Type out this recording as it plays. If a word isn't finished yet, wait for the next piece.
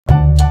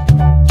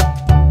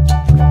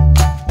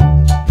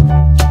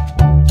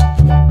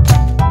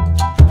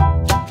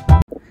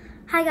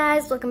Hi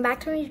guys, welcome back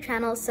to my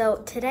channel.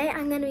 So today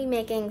I'm going to be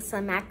making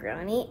some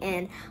macaroni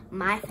in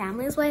my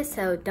family's way,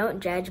 so don't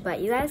judge, but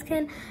you guys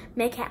can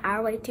make it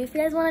our way too if you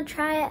guys want to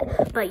try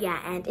it. But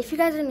yeah, and if you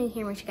guys are new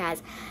here, make sure you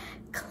guys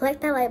click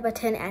that like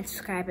button and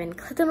subscribe and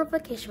click the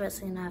notification bell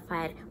so you're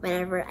notified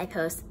whenever I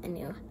post a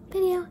new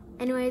video.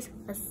 Anyways,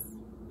 let's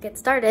get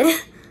started.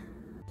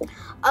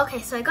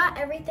 Okay, so I got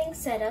everything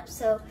set up.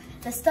 So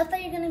the stuff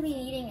that you're going to be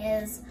needing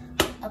is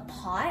a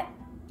pot,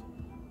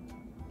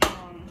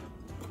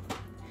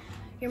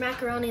 your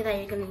macaroni that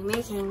you're gonna be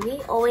making. We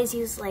always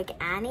use like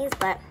Annie's,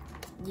 but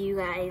you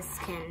guys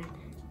can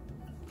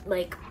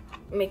like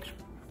make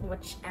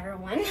whichever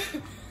one.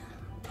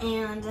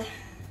 And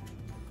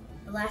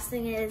the last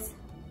thing is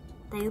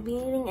that you'll be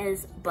needing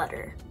is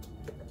butter.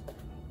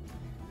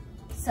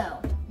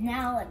 So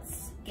now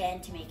let's get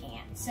into making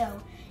it.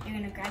 So you're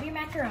gonna grab your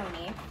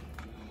macaroni,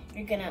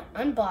 you're gonna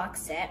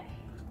unbox it,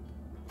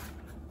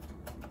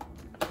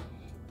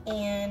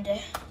 and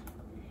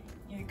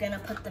you're gonna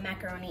put the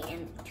macaroni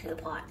into the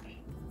pot.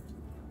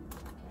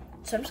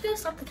 So I'm just gonna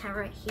stop the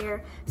camera right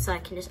here so I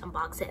can just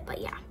unbox it. But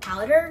yeah,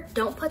 powder,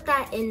 don't put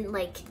that in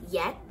like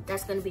yet.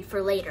 That's gonna be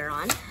for later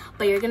on.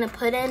 But you're gonna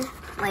put in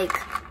like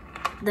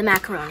the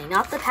macaroni,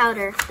 not the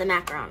powder, the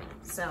macaroni.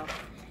 So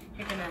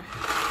you're gonna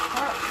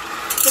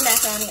put the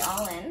macaroni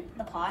all in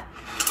the pot.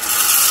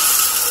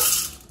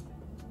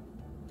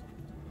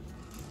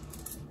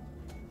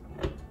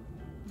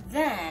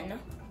 Then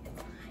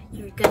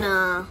you're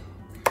gonna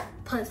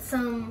put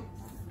some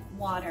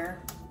water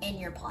in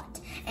your pot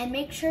and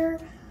make sure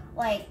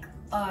like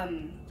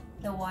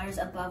the water's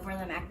above where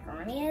the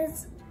macaroni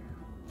is.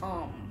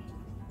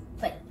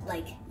 But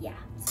like, yeah.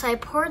 So I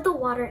poured the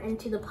water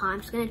into the pot. I'm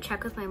just gonna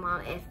check with my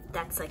mom if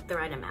that's like the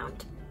right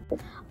amount.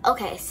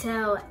 Okay,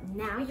 so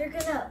now you're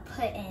gonna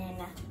put in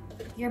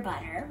your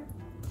butter,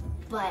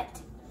 but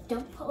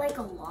don't put like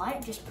a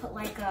lot, just put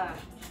like a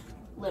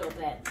little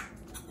bit.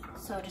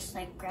 So just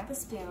like grab a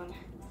spoon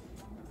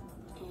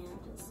and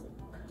just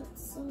put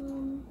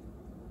some,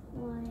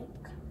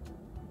 like,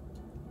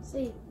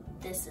 say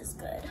this is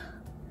good,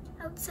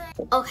 I would say.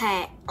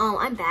 Okay,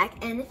 I'm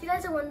back, and if you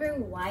guys are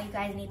wondering why you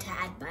guys need to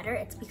add butter,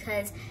 it's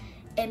because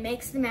it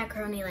makes the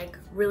macaroni like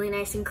really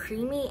nice and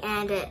creamy,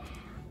 and it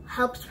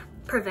helps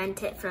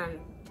prevent it from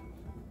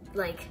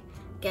like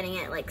getting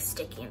it like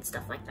sticky and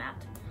stuff like that.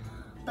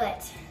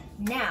 But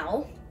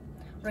now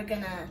we're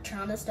gonna turn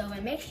on the stove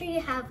and make sure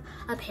you have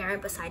a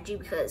parent beside you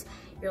because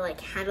you're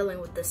like handling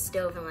with the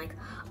stove and like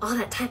all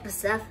that type of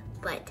stuff.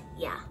 But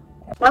yeah.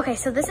 Okay,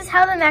 so this is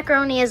how the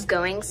macaroni is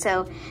going.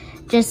 So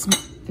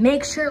just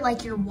make sure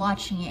like you're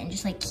watching it and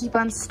just like keep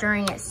on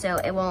stirring it so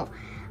it won't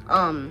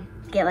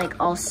get like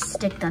all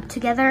sticked up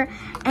together.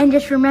 And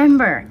just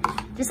remember,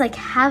 just like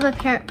have a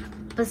parent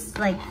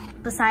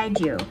beside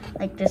you,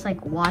 like just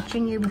like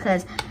watching you,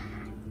 because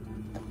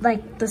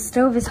like the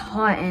stove is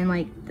hot and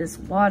like this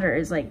water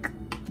is like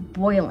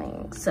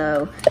boiling.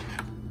 So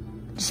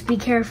just be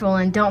careful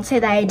and don't say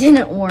that I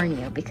didn't warn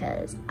you,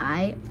 because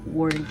I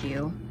warned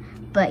you.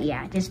 But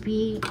yeah, just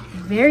be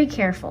very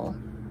careful.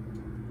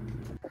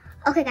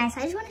 Okay guys,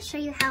 so I just want to show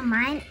you how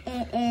mine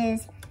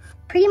is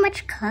pretty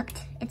much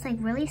cooked. It's like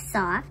really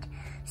soft.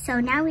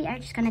 So now we are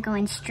just gonna go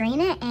and strain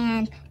it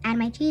and add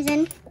my cheese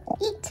and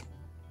eat.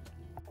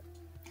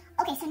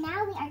 Okay, so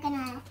now we are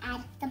gonna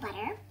add the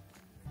butter.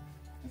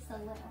 Just a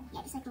little.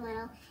 Yeah, just like a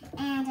little.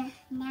 And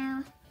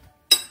now I'm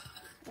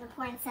gonna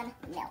pour in some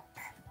milk.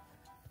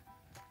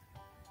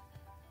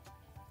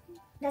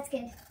 That's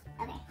good.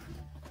 Okay.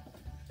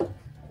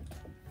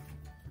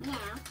 Now,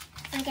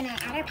 we're gonna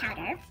add our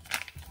powder.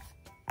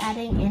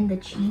 Adding in the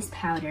cheese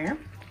powder,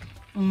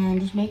 and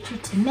just make sure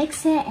to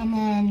mix it, and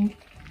then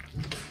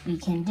we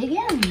can dig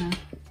in.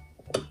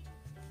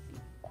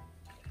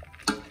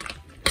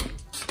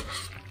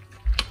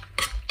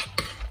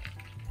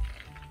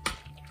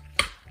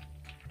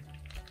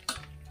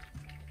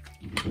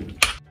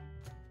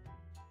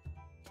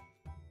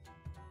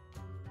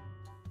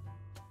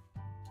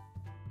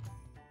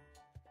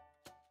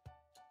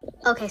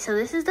 Okay, so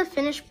this is the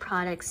finished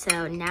product,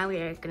 so now we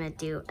are gonna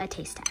do a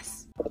taste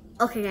test.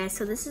 Okay guys,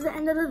 so this is the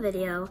end of the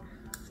video.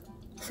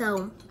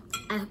 So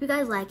I hope you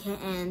guys like it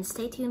and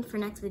stay tuned for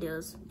next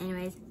videos.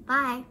 Anyways,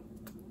 bye!